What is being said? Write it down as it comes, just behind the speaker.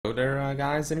Hello there,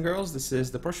 guys and girls. This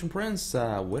is the Prussian Prince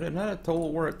with another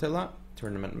Total War Attila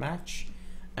tournament match,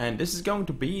 and this is going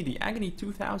to be the Aggony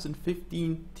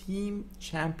 2015 Team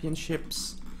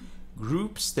Championships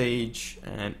group stage,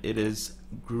 and it is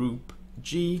Group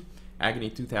G.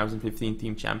 Aggony 2015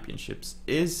 Team Championships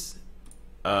is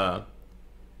a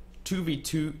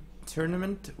 2v2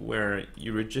 tournament where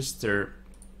you register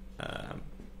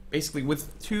basically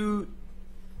with two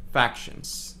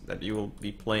factions that you will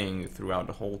be playing throughout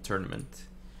the whole tournament.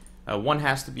 One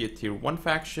has to be a tier 1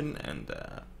 faction and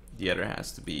the other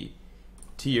has to be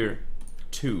tier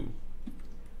 2.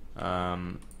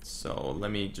 So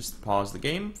let me just pause the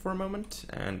game for a moment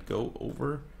and go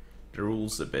over the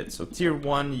rules a bit. So tier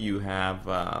 1 you have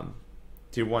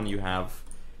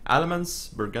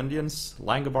Alemans, Burgundians,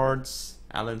 Langobards,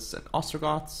 Alans and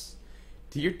Ostrogoths.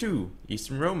 Tier 2,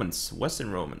 Eastern Romans,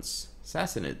 Western Romans,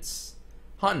 Sassanids,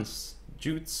 Huns,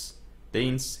 Jutes,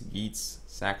 Danes, Geats,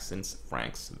 Saxons,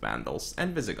 Franks, Vandals,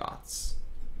 and Visigoths.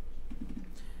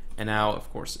 And now,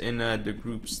 of course, in the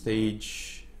group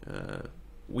stage,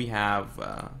 we have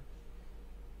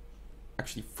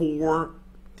actually 4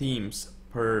 teams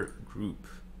per group,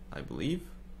 I believe.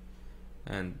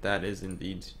 And that is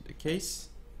indeed the case.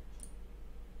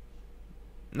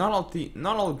 Not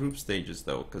all group stages,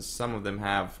 though, because some of them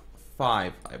have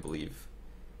 5, I believe.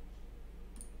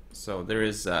 So there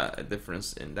is a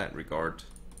difference in that regard.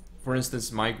 For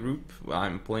instance, my group,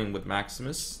 I'm playing with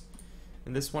Maximus.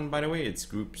 In this one, by the way, it's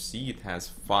Group C. It has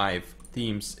 5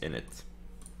 teams in it.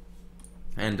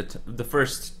 And the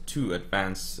first 2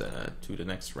 advance to the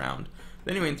next round.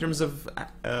 But anyway, in terms of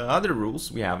other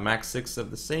rules, we have max 6 of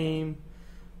the same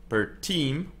per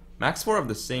team, max 4 of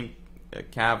the same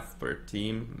cav per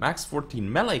team, max 14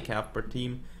 melee cav per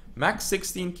team, max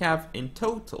 16 cav in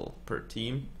total per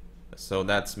team. So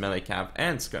that's melee cav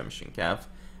and skirmishing cav.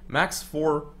 Max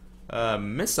 4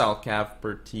 missile cav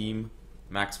per team.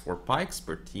 Max 4 pikes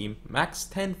per team. Max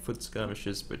 10 foot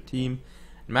skirmishes per team.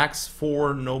 Max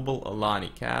 4 noble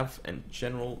Alani cav and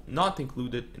general not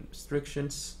included in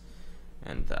restrictions.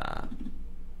 And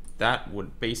that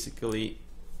would basically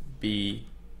be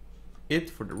it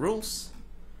for the rules.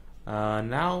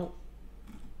 Now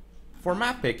for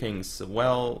map pickings,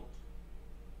 well,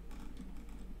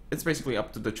 it's basically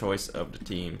up to the choice of the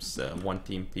teams. One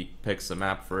team picks a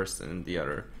map first and the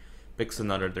other picks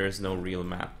another. There's no real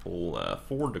map pool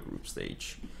for the group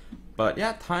stage. But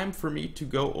yeah, time for me to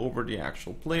go over the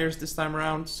actual players this time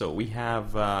around. So we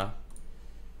have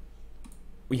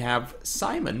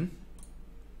Simon,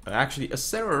 actually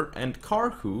Asseror and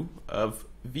Karhu of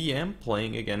VM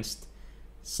playing against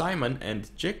Simon and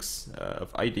Jix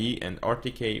of ID and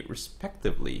RTK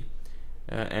respectively.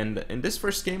 And in this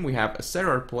first game we have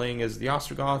Asseror playing as the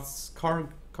Ostrogoths,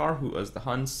 Karhu as the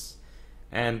Huns,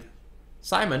 and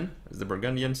Simon as the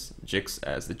Burgundians, Jix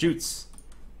as the Jutes.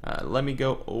 Let me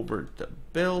go over the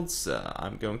builds.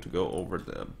 I'm going to go over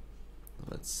the,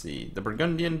 the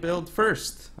Burgundian build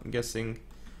first. I'm guessing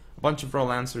a bunch of Royal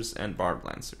Lancers and Barbed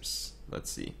Lancers. Let's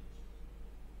see.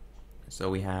 So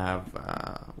we have,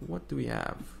 what do we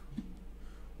have?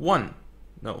 1,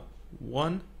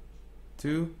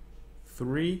 2,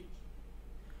 3,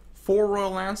 4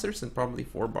 Royal Lancers and probably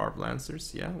 4 Barbed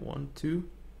Lancers. Yeah, 1, 2,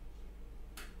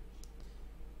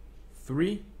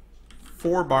 3,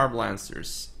 4 Barbed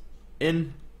Lancers.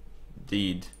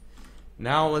 Indeed.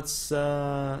 Now let's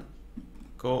go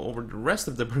over the rest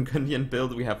of the Burgundian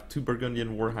build. We have 2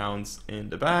 Burgundian Warhounds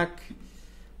in the back.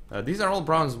 These are all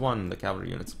Bronze 1, the cavalry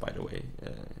units, by the way,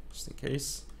 just in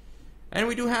case. And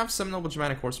we do have some Noble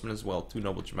Germanic Horsemen as well, 2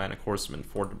 Noble Germanic Horsemen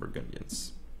for the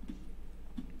Burgundians.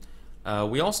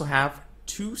 We also have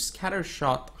 2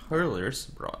 Scattershot Hurlers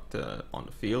brought on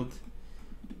the field,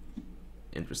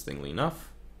 interestingly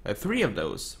enough. 3 of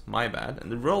those, my bad.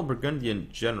 And the Royal Burgundian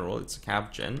General, it's a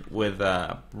Cav Gen, with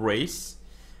a Brace.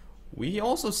 We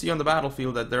also see on the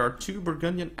battlefield that there are 2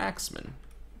 Burgundian Axemen.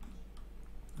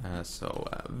 So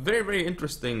very, very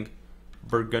interesting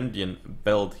Burgundian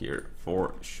build here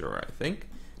for sure, I think.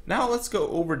 Now let's go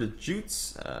over the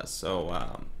Jutes.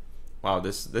 Wow,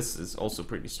 this is also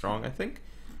pretty strong, I think.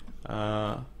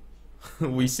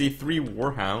 We see 3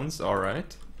 Warhounds,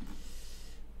 alright.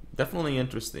 Definitely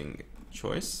interesting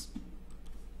choice.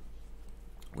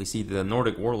 We see the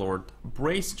Nordic Warlord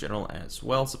Brace General as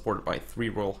well, supported by 3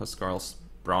 Royal Huscarls,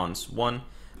 Bronze 1.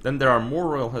 Then there are more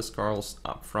Royal Huscarls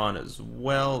up front as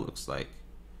well, looks like.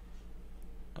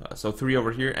 So 3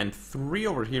 over here, and 3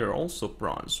 over here also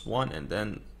Bronze 1, and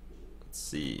then, let's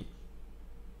see,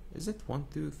 is it 1,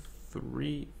 2,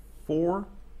 3, 4?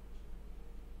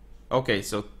 Okay,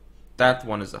 so that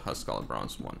one is a Huscarl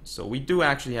Bronze 1. So we do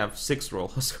actually have 6 Royal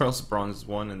Huscarls Bronze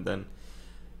 1, and then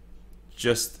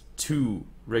just 2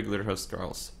 regular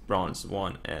Huskarls, bronze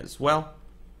 1 as well.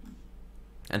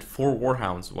 And 4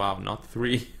 Warhounds, wow, not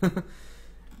 3.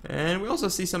 And we also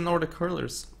see some Nordic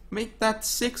Hurlers. Make that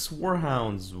 6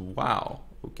 Warhounds, wow,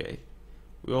 okay.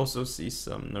 We also see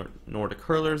some Nordic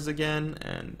Hurlers again,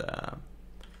 and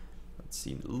let's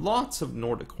see, lots of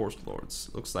Nordic Horse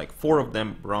Lords. Looks like 4 of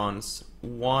them bronze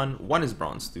 1. 1 is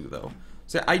bronze 2 though.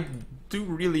 So I do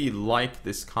really like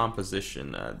this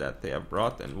composition that they have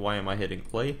brought. And why am I hitting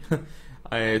play?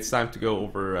 It's time to go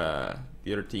over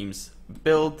the other team's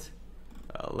build.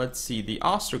 Let's see, the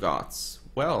Ostrogoths.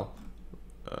 Well,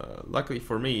 luckily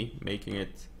for me, making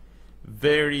it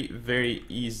very, very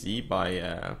easy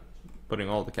by putting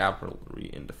all the cavalry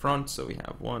in the front. So we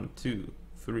have 1, 2,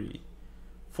 3,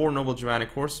 4 noble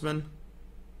Germanic horsemen.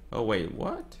 Oh wait,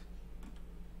 what?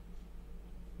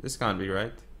 This can't be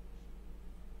right.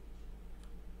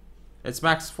 It's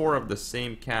max 4 of the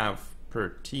same cav per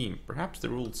team. Perhaps the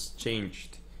rules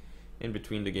changed in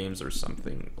between the games or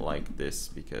something like this,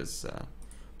 because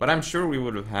but I'm sure we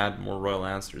would have had more royal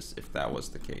answers if that was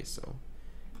the case. So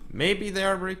maybe they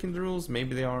are breaking the rules,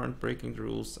 maybe they aren't breaking the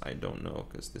rules. I don't know,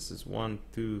 because this is 1,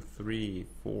 2, 3,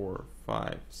 4,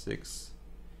 5, 6.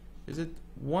 Is it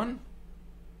 1,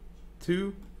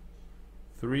 2,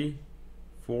 3,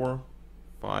 4,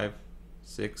 5,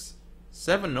 6,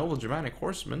 7 noble Germanic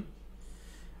horsemen?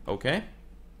 Okay.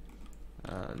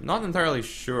 Not entirely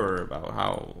sure about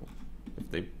how,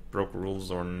 if they broke rules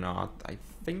or not. I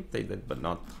think they did, but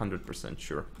not 100%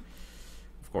 sure.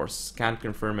 Of course, can't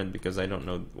confirm it because I don't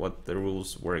know what the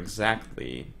rules were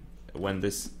exactly when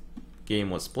this game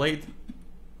was played,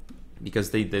 because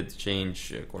they did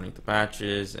change according to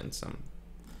patches and some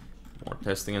more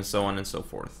testing and so on and so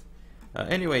forth.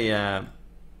 Anyway,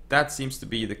 that seems to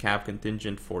be the cav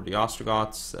contingent for the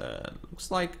Ostrogoths.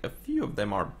 Looks like a few of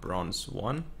them are bronze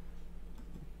 1.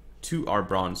 2 are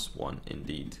bronze 1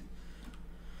 indeed.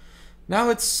 Now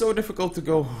it's so difficult to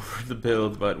go over the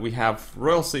build, but we have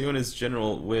Royal Sionis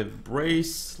General with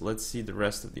Brace. Let's see the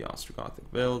rest of the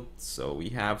Ostrogothic build. So we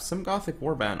have some Gothic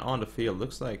Warband on the field.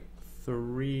 Looks like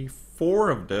 3, 4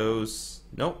 of those.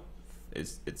 Nope,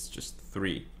 it's just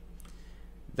 3.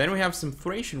 Then we have some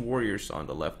Thracian warriors on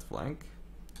the left flank.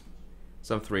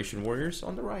 Some Thracian warriors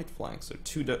on the right flank. So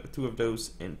two of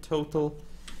those in total.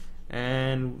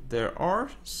 And there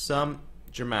are some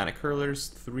Germanic hurlers.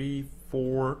 3,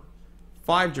 4,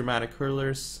 5 Germanic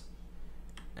hurlers.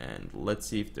 And let's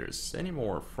see if there's any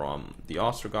more from the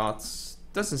Ostrogoths.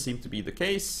 Doesn't seem to be the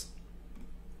case.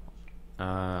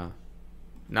 Now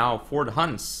for the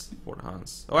Huns.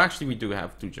 Oh, actually we do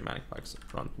have 2 Germanic pikes up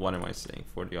front. What am I saying?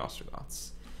 For the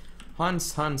Ostrogoths.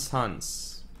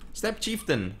 Huns. Steppe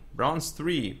Chieftain, bronze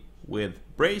 3 with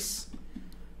Brace.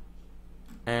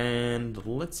 And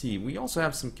let's see, we also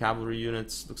have some cavalry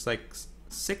units. Looks like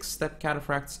 6 Steppe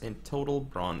Cataphracts in total,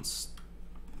 bronze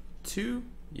 2.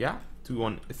 Yeah,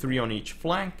 3 on each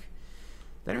flank.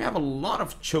 Then we have a lot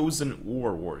of chosen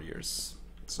war warriors.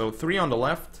 So 3 on the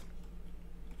left,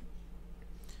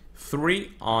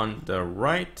 3 on the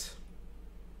right.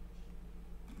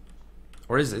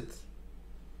 Or is it?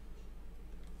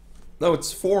 No,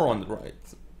 it's 4 on the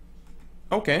right.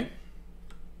 Okay.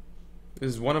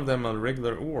 Is one of them a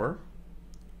regular or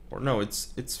no,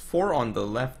 it's 4 on the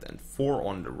left and 4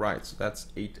 on the right, so that's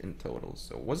 8 in total.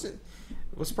 So was it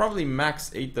was probably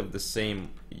max 8 of the same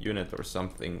unit or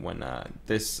something when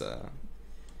this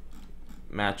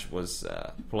match was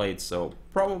played, so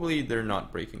probably they're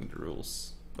not breaking the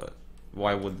rules. But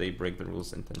why would they break the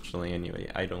rules intentionally anyway?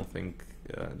 I don't think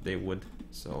they would.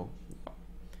 So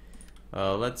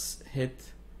let's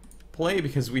hit play,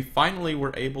 because we finally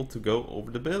were able to go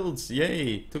over the builds.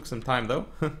 Yay! Took some time though.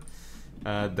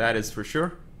 That is for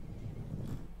sure.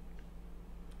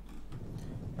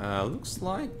 Looks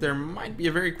like there might be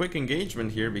a very quick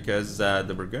engagement here, because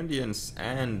the Burgundians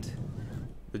and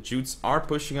the Jutes are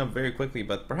pushing up very quickly,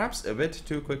 but perhaps a bit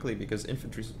too quickly because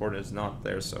infantry support is not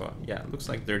there. So yeah, it looks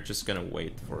like they're just gonna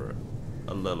wait for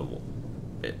a little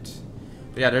bit.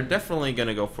 But yeah, they're definitely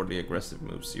gonna go for the aggressive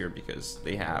moves here because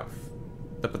they have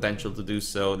the potential to do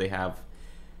so. They have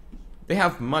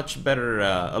much better,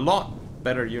 a lot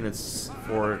better units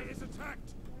for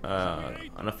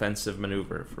an offensive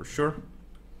maneuver for sure.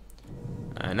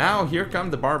 And now here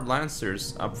come the Barbed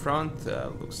Lancers up front,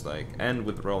 looks like, and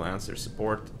with Royal Lancer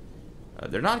support.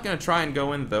 They're not gonna try and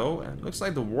go in though, and looks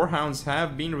like the Warhounds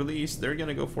have been released. They're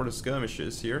gonna go for the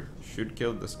skirmishes here. Should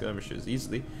kill the skirmishes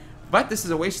easily. But this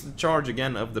is a wasted charge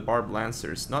again of the Barbed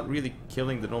Lancers, not really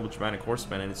killing the Noble Germanic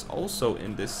Horsemen, and it's also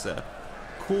in this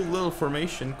cool little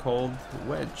formation called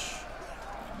Wedge.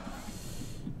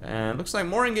 And looks like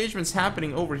more engagements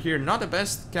happening over here. Not the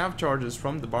best cav charges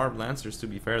from the Barbed Lancers, to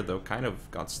be fair, though. Kind of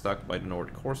got stuck by the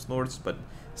Nordic Horse Lords. But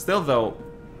still, though,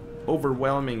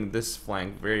 overwhelming this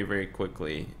flank very, very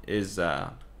quickly is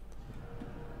our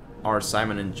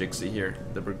Simon and Jixi here,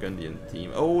 the Burgundian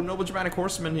team. Oh, Noble Germanic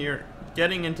Horsemen here,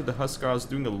 getting into the Huskarls,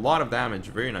 doing a lot of damage.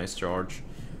 Very nice charge.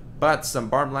 But some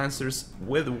Barbed Lancers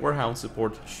with Warhound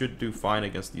support should do fine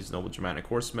against these Noble Germanic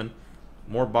Horsemen.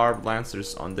 More Barbed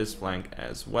Lancers on this flank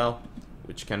as well,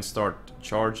 which can start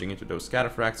charging into those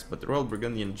Cataphracts, but the Royal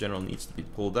Burgundian General needs to be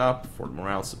pulled up for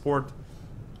morale support.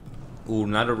 Ooh,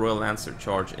 another Royal Lancer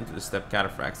charge into the Steppe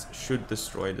Cataphracts should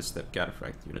destroy the Steppe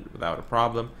Cataphract unit without a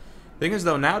problem. Thing is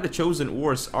though, now the Chosen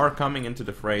Wars are coming into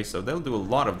the fray, so they'll do a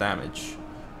lot of damage.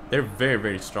 They're very,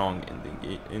 very strong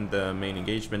in the main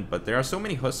engagement, but there are so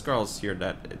many Huskarls here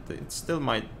that it still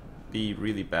might be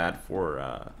really bad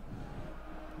for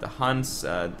the Huns.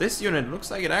 This unit looks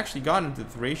like it actually got into the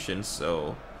Thracians,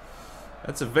 so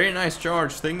that's a very nice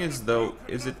charge. Thing is though,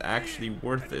 is it actually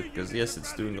worth it? Because yes,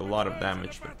 it's doing a lot of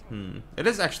damage, but it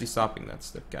is actually stopping that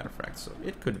Steppe Cataphract, so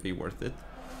it could be worth it.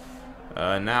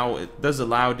 Now it does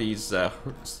allow these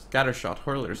Scattershot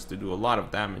Hurlers to do a lot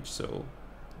of damage, so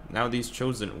now these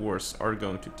Chosen Wars are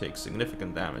going to take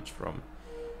significant damage from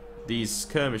these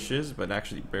skirmishes, but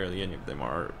actually barely any of them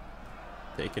are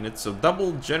taking it. So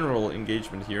double general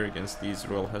engagement here against these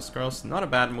Royal Huskarls. Not a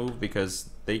bad move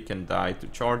because they can die to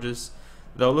charges.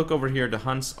 Though look over here, the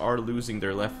Huns are losing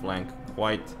their left flank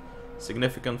quite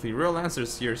significantly. Royal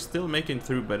Lancers here still making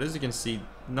through, but as you can see,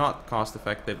 not cost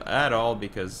effective at all,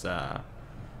 because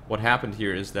what happened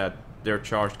here is that their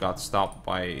charge got stopped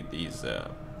by these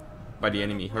by the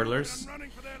enemy hurlers.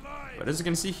 But as you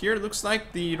can see here, it looks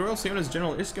like the Royal Sionis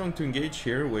General is going to engage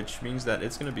here, which means that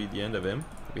it's going to be the end of him.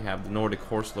 We have the Nordic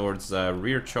Horse Lords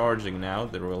rear charging now,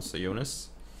 the Royal Sionis.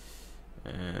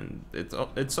 And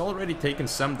it's already taken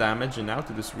some damage, and now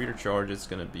to this rear charge it's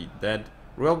going to be dead.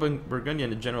 Royal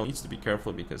Burgundian General needs to be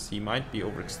careful because he might be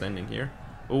overextending here.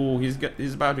 Oh,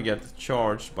 he's about to get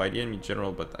charged by the enemy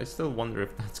general, but I still wonder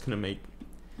if that's going to make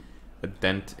a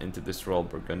dent into this Royal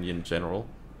Burgundian General.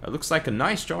 Looks like a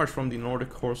nice charge from the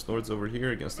Nordic Horse Lords over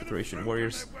here against the Thracian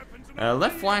Warriors.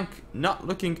 Left flank not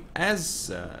looking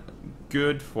as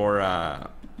good for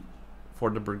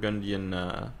the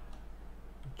Burgundian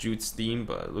Jude's team,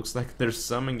 but it looks like there's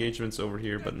some engagements over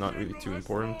here, but not really too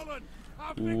important.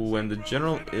 Ooh, and the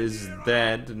general is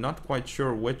dead. Not quite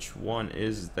sure which one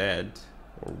is dead,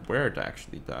 or where it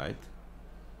actually died.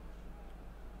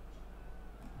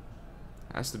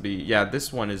 Has to be, yeah,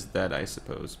 this one is dead, I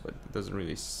suppose, but it doesn't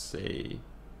really say.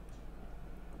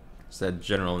 Said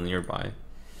general nearby.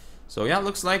 So yeah,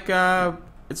 looks like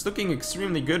it's looking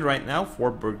extremely good right now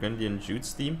for Burgundian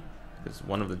Jude's team, because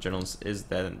one of the generals is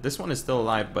dead, and this one is still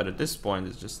alive. But at this point,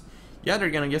 it's just, yeah, they're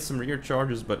gonna get some rear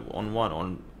charges, but on what?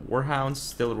 On Warhounds,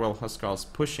 still Royal Huskarls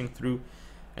pushing through,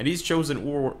 and these Chosen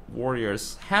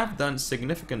Warriors have done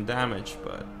significant damage,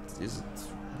 but is it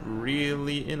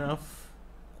really enough?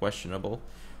 Questionable.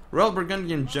 Royal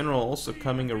Burgundian General also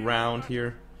coming around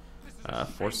here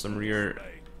for some rear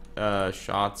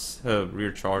shots,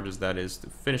 rear charges, that is, to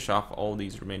finish off all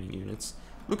these remaining units.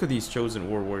 Look at these Chosen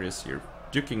Warriors here,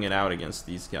 duking it out against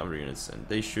these cavalry units, and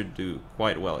they should do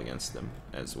quite well against them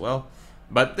as well.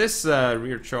 But this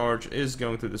rear charge is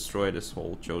going to destroy this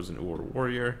whole Chosen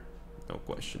Warrior, no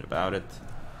question about it.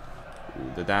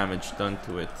 Ooh, the damage done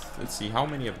to it. Let's see how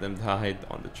many of them died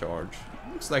on the charge.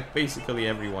 Looks like basically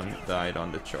everyone died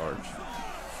on the charge.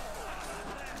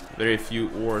 Very few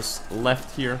ores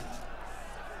left here,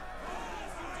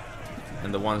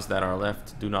 and the ones that are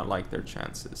left do not like their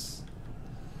chances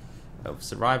of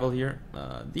survival here.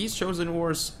 These Chosen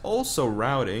Wars also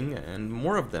routing, and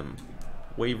more of them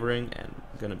wavering and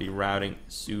gonna be routing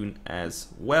soon as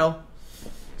well.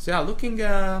 So yeah,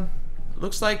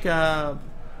 looks like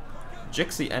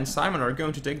Jixi and Simon are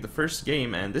going to take the first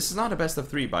game, and this is not a best of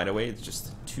 3, by the way. It's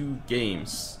just 2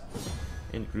 games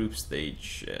in group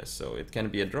stage, so it can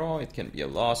be a draw, it can be a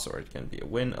loss, or it can be a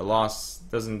win. A loss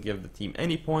doesn't give the team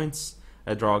any points,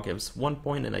 a draw gives 1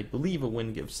 point, and I believe a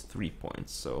win gives 3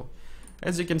 points. So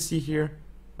as you can see here,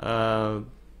 all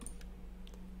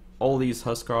these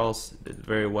Huskarls did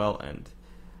very well, and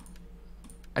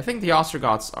I think the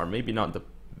Ostrogoths are maybe not the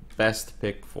best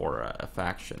pick for a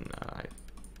faction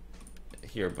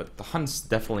here, but the Huns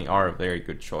definitely are a very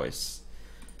good choice.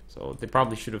 So they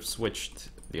probably should have switched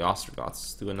the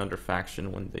Ostrogoths to another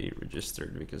faction when they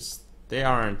registered, because they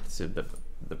aren't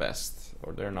the best,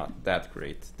 or they're not that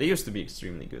great. They used to be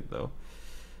extremely good though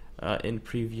in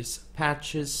previous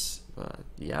patches. But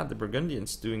yeah, the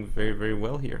Burgundians doing very, very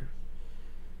well here.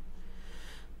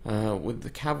 With the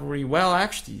cavalry, well,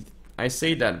 actually, I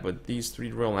say that, but these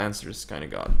 3 Royal Lancers kind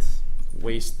of got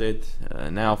wasted.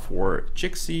 Now for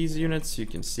Jixie's units, you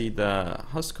can see the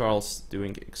Huskarls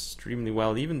doing extremely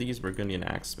well. Even these Burgundian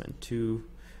Axemen too.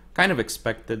 Kind of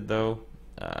expected though.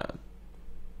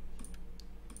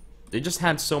 They just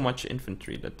had so much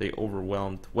infantry that they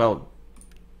overwhelmed. Well,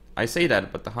 I say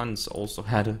that, but the Huns also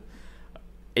had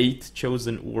 8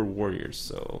 chosen Ur warriors,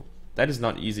 so that is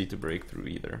not easy to break through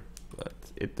either. But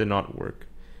it did not work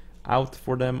out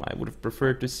for them. I would have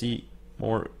preferred to see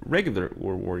more regular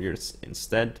Ur warriors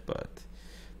instead, but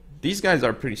these guys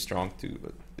are pretty strong too.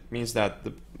 But it means that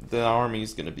the army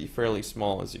is going to be fairly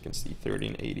small, as you can see,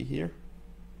 1380 here,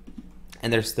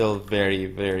 and they're still very,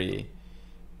 very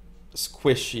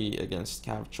squishy against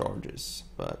cav charges.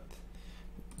 But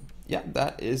yeah,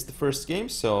 that is the first game,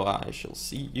 so I shall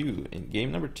see you in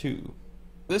game number 2.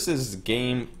 This is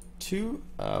game 2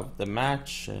 of the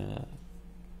match.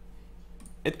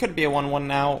 It could be a 1-1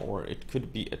 now, or it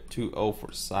could be a 2-0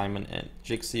 for Simon and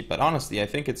Jixie, but honestly I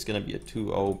think it's going to be a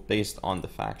 2-0 based on the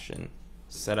faction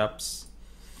setups.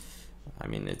 I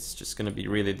mean, it's just going to be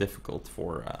really difficult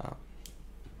for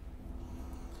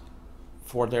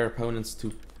their opponents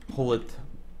to pull it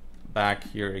back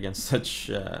here against such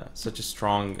a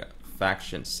strong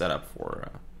faction setup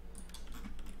for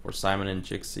Simon and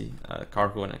Jixie.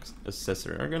 Karhu and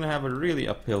Assessor are going to have a really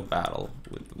uphill battle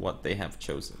with what they have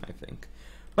chosen, I think.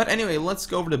 But anyway, let's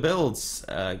go over the builds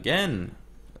again.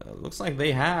 Looks like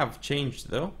they have changed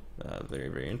though. Very,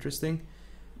 very interesting.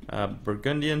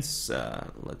 Burgundians,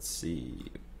 let's see.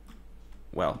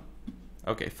 Well,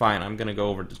 okay, fine. I'm gonna go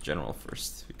over the general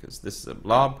first because this is a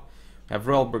blob. We have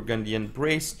Royal Burgundian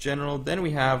Brace General. Then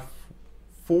we have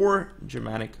 4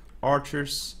 Germanic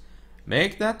Archers.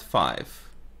 Make that 5.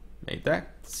 Make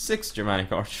that 6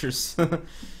 Germanic Archers.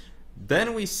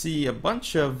 Then we see a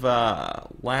bunch of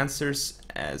Lancers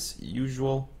as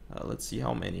usual. Let's see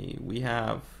how many we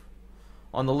have.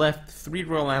 On the left, 3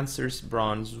 Royal Lancers,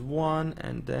 bronze 1,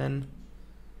 and then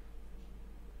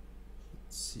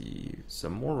let's see,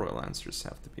 some more Royal Lancers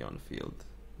have to be on the field.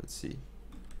 Let's see.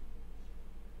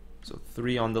 So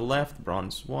 3 on the left,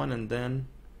 bronze 1, and then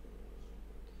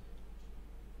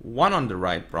 1 on the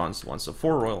right, bronze 1. So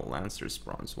 4 Royal Lancers,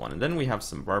 bronze 1, and then we have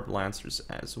some Barbed Lancers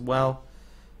as well.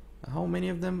 How many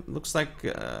of them? Looks like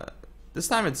this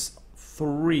time it's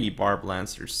 3 Barbed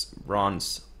Lancers,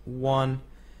 bronze 1.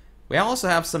 We also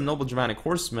have some Noble Germanic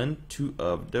Horsemen, 2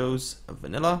 of those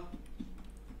vanilla.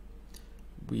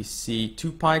 We see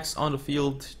 2 Pikes on the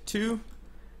field too,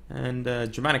 and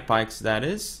Germanic Pikes, that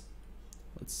is.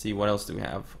 Let's see, what else do we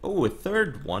have? Oh, a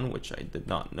 3rd one, which I did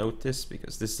not notice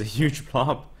because this is a huge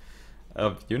blob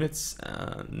of units.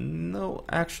 No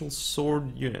actual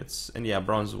sword units, and yeah,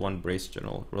 bronze 1 Brace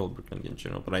General, Royal Burgundian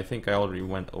General, but I think I already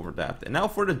went over that. And now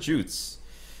for the Jutes,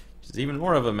 which is even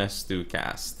more of a mess to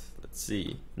cast. Let's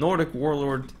see, Nordic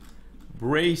Warlord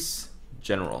Brace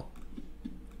General.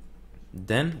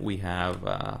 Then we have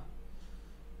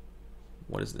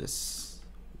what is this?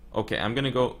 Okay, I'm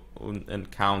gonna go and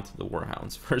count the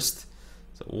Warhounds first.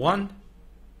 So 1,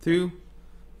 2,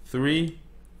 3,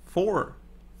 4,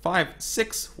 5,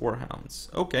 6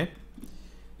 Warhounds. Okay.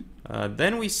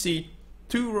 Then we see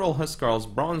 2 Royal Huskarls,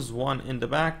 bronze 1 in the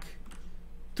back,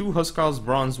 2 Huskarls,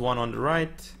 bronze 1 on the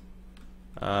right,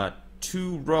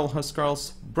 2 Royal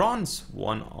Huskarls, bronze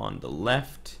 1 on the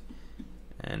left,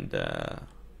 and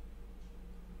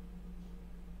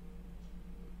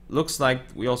looks like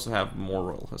we also have more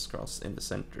Royal Huskarls in the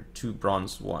center, 2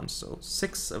 bronze 1, so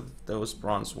 6 of those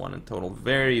bronze 1 in total.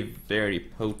 Very, very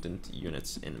potent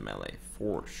units in melee,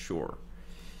 for sure.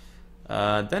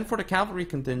 Then for the cavalry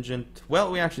contingent,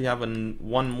 well, we actually have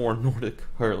one more Nordic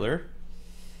hurler.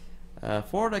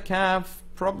 For the cav,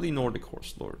 probably Nordic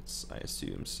Horse Lords, I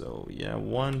assume. So yeah,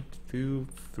 1, 2,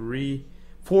 3,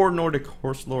 4 Nordic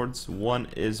Horse Lords. 1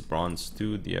 is bronze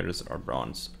 2, the others are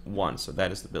bronze 1. So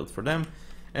that is the build for them.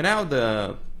 And now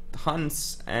the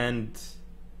Huns and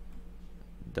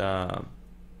the...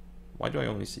 Why do I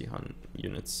only see Hun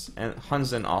units? And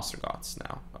Huns and Ostrogoths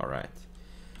now. Alright.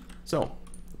 So,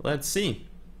 let's see.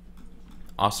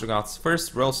 Ostrogoths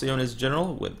first. Royal Sionist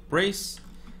General with Brace.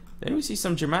 Then we see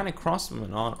some Germanic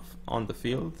Crossmen on the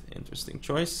field. Interesting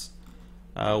choice.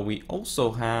 We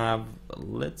also have,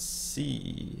 let's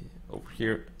see, over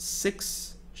here,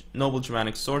 6 Noble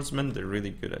Germanic Swordsmen. They're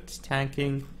really good at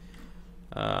tanking.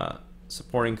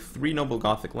 Supporting 3 Noble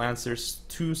Gothic Lancers,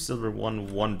 2 silver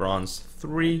 1, 1 bronze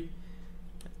 3.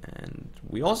 And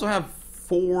we also have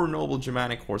 4 Noble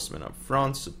Germanic Horsemen up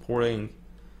front, supporting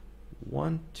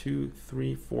 1, 2,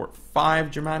 3, 4,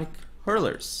 5 Germanic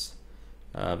Hurlers.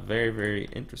 Very, very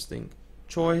interesting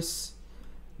choice.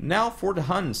 Now for the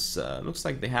Huns, looks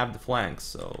like they have the flanks,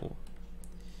 so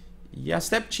yeah,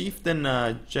 Steppe Chieftain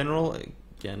General,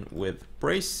 again with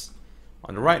Brace.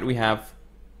 On the right we have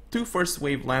 2 first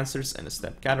wave Lancers and a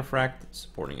Steppe Cataphract,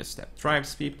 supporting a Steppe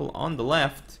Tribespeople. On the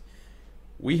left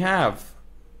we have,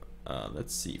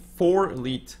 let's see, 4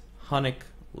 elite Hunnic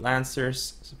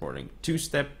Lancers, supporting 2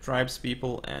 Steppe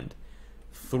Tribespeople and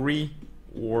 3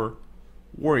 Ore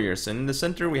Warriors. And in the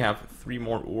center we have 3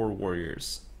 more Ore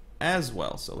Warriors as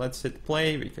well. So let's hit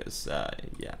play, because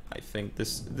yeah, I think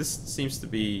this seems to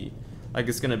be like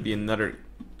it's gonna be another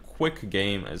quick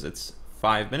game, as it's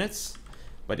 5 minutes.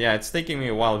 But yeah, it's taking me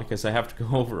a while because I have to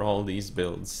go over all these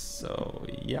builds. So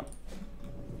yeah,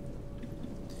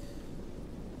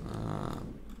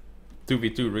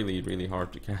 2v2 really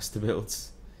hard to cast the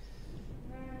builds.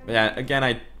 But yeah, again,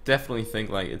 I definitely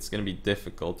think like it's gonna be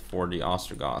difficult for the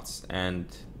Ostrogoths and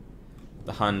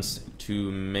the Huns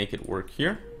to make it work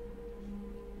here.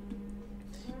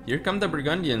 Here come the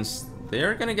Burgundians.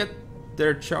 They're gonna get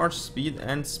their charge speed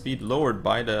and speed lowered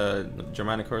by the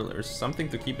Germanic hurlers. Something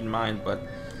to keep in mind, but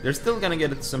they're still gonna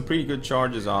get some pretty good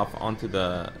charges off onto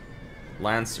the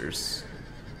Lancers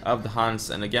of the Huns.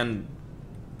 And again,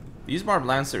 these Barbed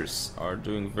Lancers are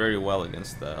doing very well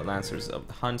against the Lancers of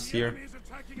the Huns here.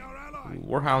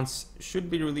 Warhounds should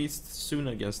be released soon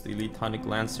against the elite Hunnic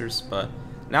Lancers, but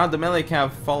now the melee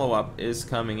cav follow-up is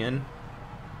coming in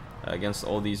against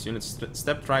all these units.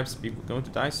 Steppe Tribespeople going to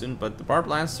die soon, but the Barbed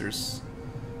Lancers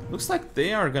looks like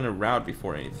they are gonna rout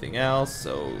before anything else.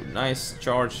 So nice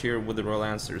charge here with the Royal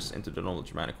Lancers into the Noble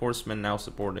Germanic Horsemen, now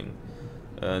supporting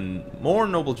more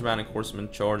Noble Germanic Horsemen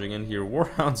charging in here.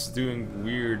 Warhounds doing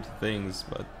weird things,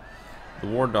 but the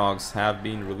War Dogs have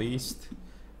been released.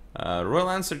 Royal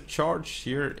Lancer charge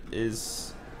here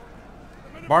is...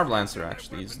 Barbed Lancer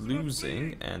actually is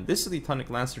losing, and this elite Hunnic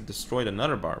Lancer destroyed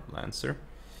another Barbed Lancer.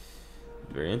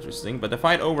 Very interesting, but the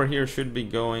fight over here should be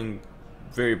going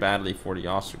very badly for the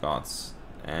Ostrogoths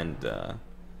and the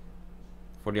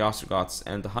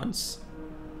Huns,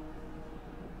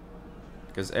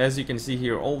 because as you can see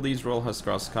here, all these Royal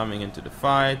Huscarls coming into the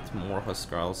fight, more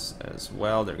Huscarls as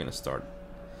well. They're gonna start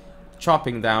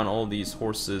chopping down all these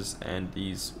horses and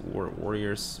these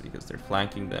warriors because they're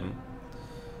flanking them.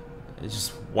 It's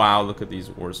just wow, look at these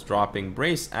wars dropping.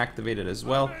 Brace activated as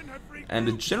well. And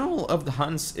the general of the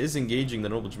Huns is engaging the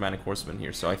Noble Germanic Horsemen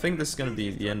here, so I think this is going to be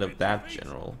the end of that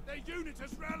general.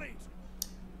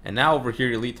 And now over here,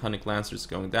 elite Hunnic Lancers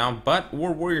going down, but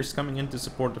War Warriors coming in to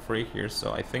support the fray here,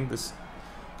 so I think this is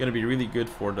going to be really good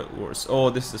for the Ors. Oh,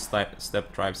 this is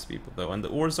Steppe Tribespeople though, and the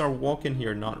Ors are walking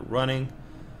here, not running.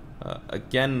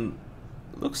 Again,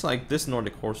 looks like this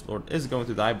Nordic Horse Lord is going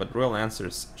to die, but Royal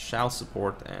Lancers shall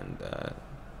support, and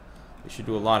they should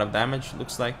do a lot of damage,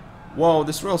 looks like. Whoa,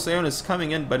 this Royal Scion is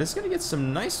coming in, but it's going to get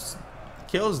some nice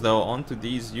kills though onto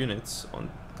these units,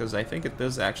 because I think it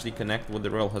does actually connect with the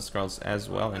Royal Huscarls as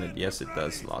well, and yes, it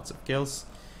does, lots of kills.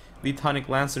 Elite Hunnic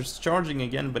Lancers charging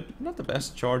again, but not the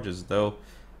best charges though.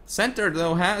 Center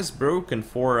though has broken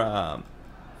for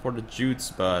the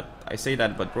Jutes, but I say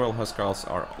that, but Royal Huscarls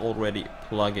are already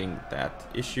plugging that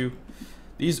issue.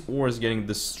 These ores getting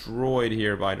destroyed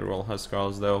here by the Royal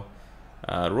Huscarls though.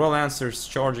 Royal Lancers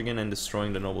charging in and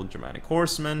destroying the Noble Germanic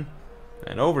Horsemen.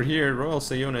 And over here, Royal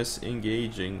Sionis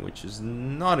engaging, which is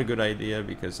not a good idea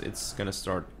because it's gonna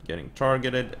start getting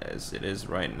targeted as it is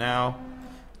right now.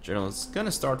 General is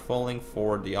gonna start falling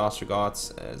for the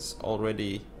Ostrogoths as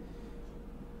already...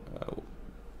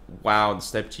 wow, the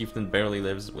Steppe Chieftain barely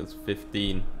lives with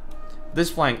 15. This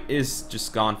flank is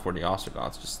just gone for the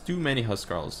Ostrogoths. Just too many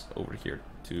Huscarls over here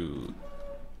to...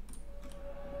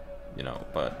 you know,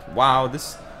 but wow,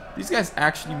 these guys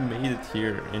actually made it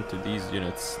here into these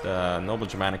units, the Noble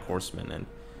Germanic Horsemen, and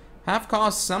have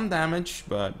caused some damage,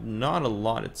 but not a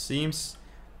lot it seems.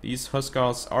 These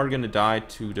Huscarls are gonna die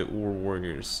to the Ur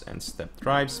Warriors and Steppe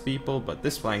Tribespeople, but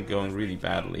this flank going really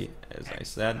badly, as I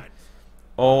said.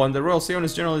 Oh, and the Royal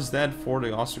Sionis General is dead for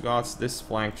the Ostrogoths. This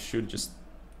flank should just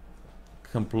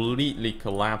completely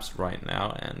collapse right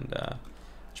now, and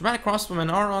Germanic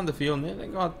Crossbowmen are on the field. They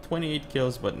got 28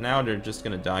 kills, but now they're just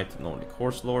gonna die to Nordic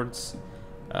Horse Lords.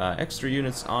 Extra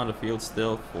units on the field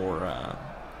still for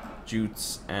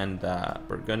Jutes and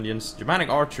Burgundians. Germanic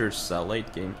Archers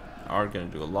late game are gonna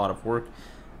do a lot of work.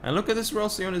 And look at this Royal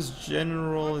Sionis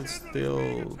General, is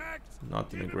still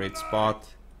not in a great spot.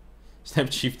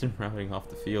 Steppe Chieftain routing off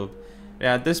the field.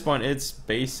 Yeah, at this point it's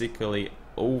basically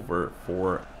over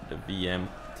for the VM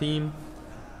team.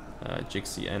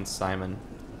 Jixie and Simon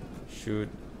should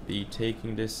be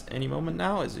taking this any moment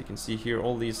now. As you can see here,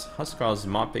 all these Huscarls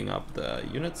mopping up the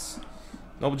units.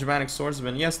 Noble Germanic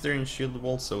Swordsmen, yes, they're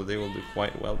inshieldable, so they will do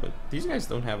quite well, but these guys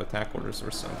don't have attack orders or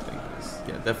something. It's,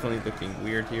 yeah, definitely looking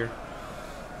weird here.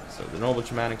 So the Noble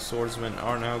Germanic Swordsmen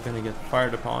are now going to get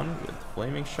fired upon with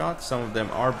flaming shots. Some of them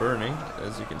are burning,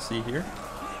 as you can see here.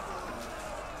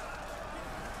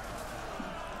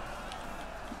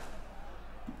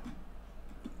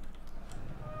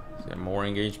 So more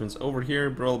engagements over here.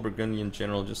 Royal Burgundian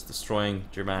General just destroying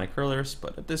Germanic hurlers,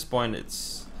 but at this point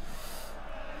it's...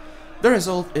 the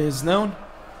result is known.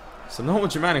 So Noble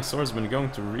Germanic Swordsmen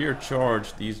going to rear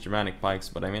charge these Germanic pikes,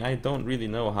 but I mean, I don't really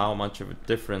know how much of a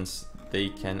difference they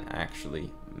can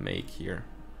actually make here.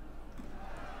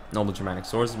 Noble Germanic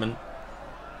Swordsmen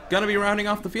gonna be rounding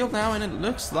off the field now, and it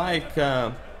looks like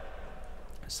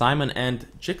Simon and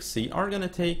Jixi are gonna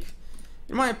take,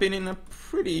 in my opinion, a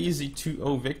pretty easy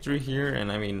 2-0 victory here.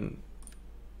 And I mean,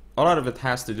 a lot of it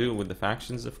has to do with the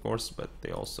factions, of course, but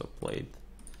they also played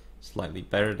slightly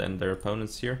better than their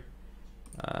opponents here.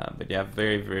 But yeah,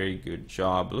 very, very good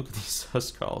job. Look at these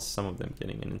Huskarls, some of them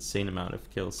getting an insane amount of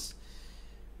kills.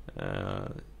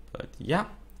 But yeah,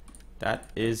 that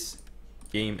is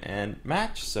game and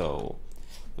match. So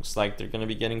looks like they're gonna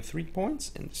be getting 3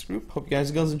 points in this group. Hope you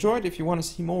guys enjoyed. If you want to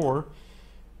see more,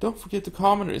 don't forget to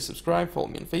comment or subscribe. Follow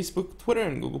me on Facebook, Twitter,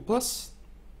 and Google+.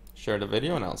 Share the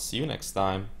video, and I'll see you next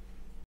time.